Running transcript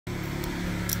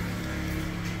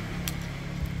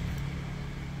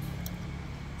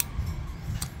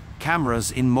Cameras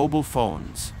in mobile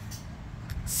phones.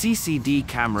 CCD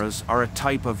cameras are a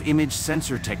type of image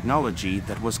sensor technology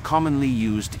that was commonly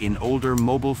used in older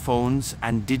mobile phones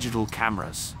and digital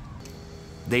cameras.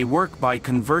 They work by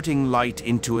converting light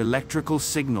into electrical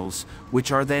signals,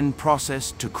 which are then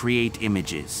processed to create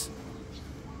images.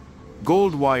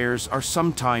 Gold wires are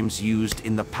sometimes used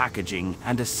in the packaging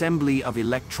and assembly of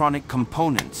electronic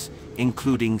components,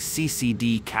 including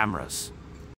CCD cameras.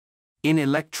 In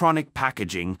electronic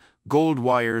packaging, gold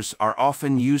wires are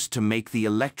often used to make the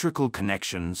electrical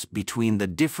connections between the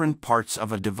different parts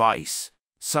of a device,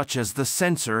 such as the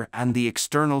sensor and the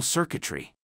external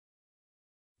circuitry.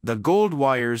 The gold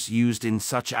wires used in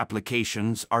such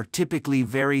applications are typically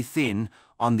very thin,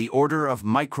 on the order of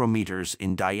micrometers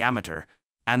in diameter,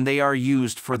 and they are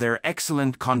used for their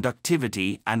excellent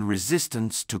conductivity and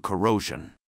resistance to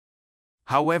corrosion.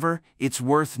 However, it's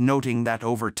worth noting that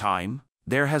over time,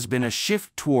 there has been a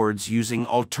shift towards using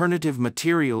alternative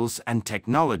materials and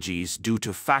technologies due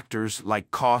to factors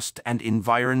like cost and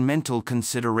environmental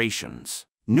considerations.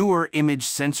 Newer image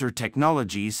sensor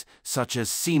technologies, such as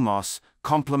CMOS,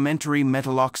 complementary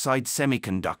metal oxide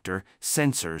semiconductor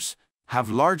sensors, have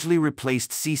largely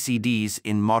replaced CCDs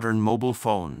in modern mobile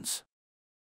phones.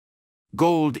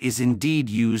 Gold is indeed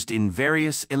used in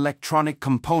various electronic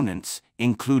components,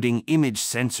 including image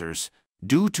sensors,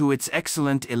 due to its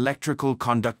excellent electrical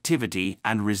conductivity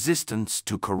and resistance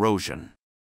to corrosion.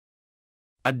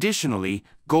 Additionally,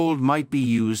 gold might be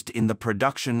used in the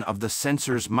production of the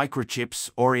sensor's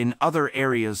microchips or in other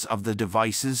areas of the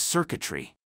device's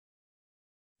circuitry.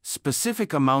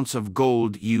 Specific amounts of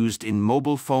gold used in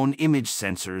mobile phone image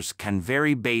sensors can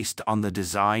vary based on the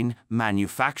design,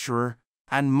 manufacturer,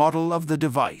 and model of the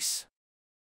device.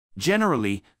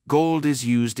 Generally, gold is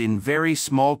used in very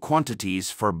small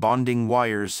quantities for bonding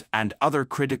wires and other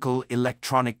critical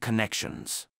electronic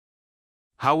connections.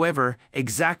 However,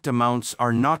 exact amounts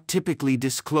are not typically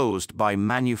disclosed by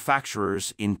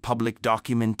manufacturers in public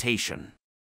documentation.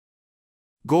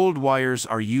 Gold wires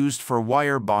are used for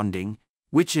wire bonding,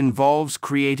 which involves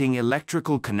creating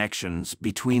electrical connections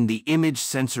between the image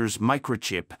sensor's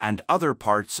microchip and other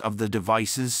parts of the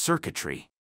device's circuitry.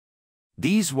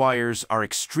 These wires are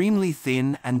extremely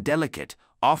thin and delicate,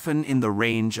 often in the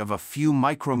range of a few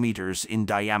micrometers in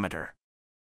diameter.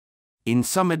 In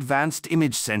some advanced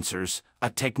image sensors, a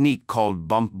technique called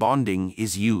bump bonding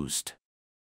is used.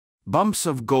 Bumps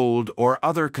of gold or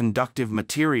other conductive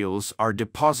materials are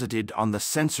deposited on the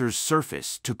sensor's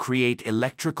surface to create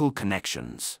electrical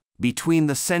connections between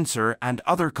the sensor and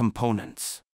other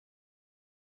components.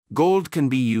 Gold can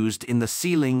be used in the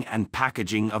sealing and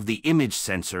packaging of the image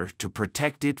sensor to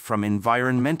protect it from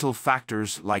environmental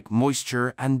factors like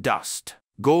moisture and dust.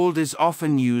 Gold is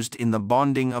often used in the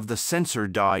bonding of the sensor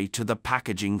die to the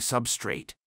packaging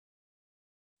substrate.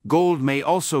 Gold may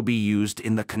also be used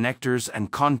in the connectors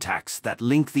and contacts that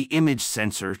link the image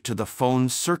sensor to the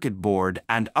phone's circuit board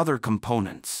and other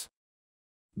components.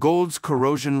 Gold's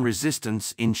corrosion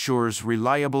resistance ensures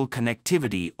reliable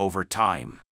connectivity over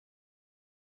time.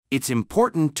 It's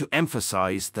important to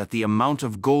emphasize that the amount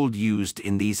of gold used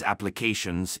in these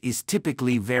applications is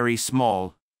typically very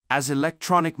small, as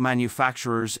electronic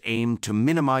manufacturers aim to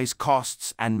minimize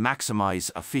costs and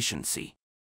maximize efficiency.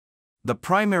 The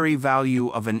primary value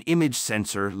of an image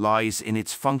sensor lies in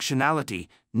its functionality,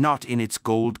 not in its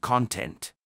gold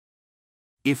content.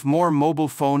 If more mobile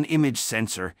phone image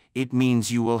sensor, it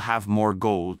means you will have more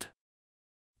gold.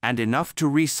 And enough to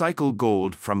recycle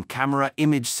gold from camera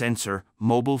image sensor,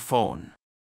 mobile phone.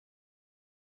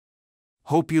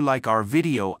 Hope you like our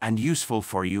video and useful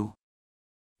for you.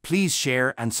 Please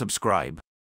share and subscribe.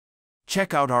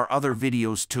 Check out our other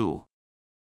videos too.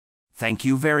 Thank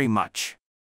you very much.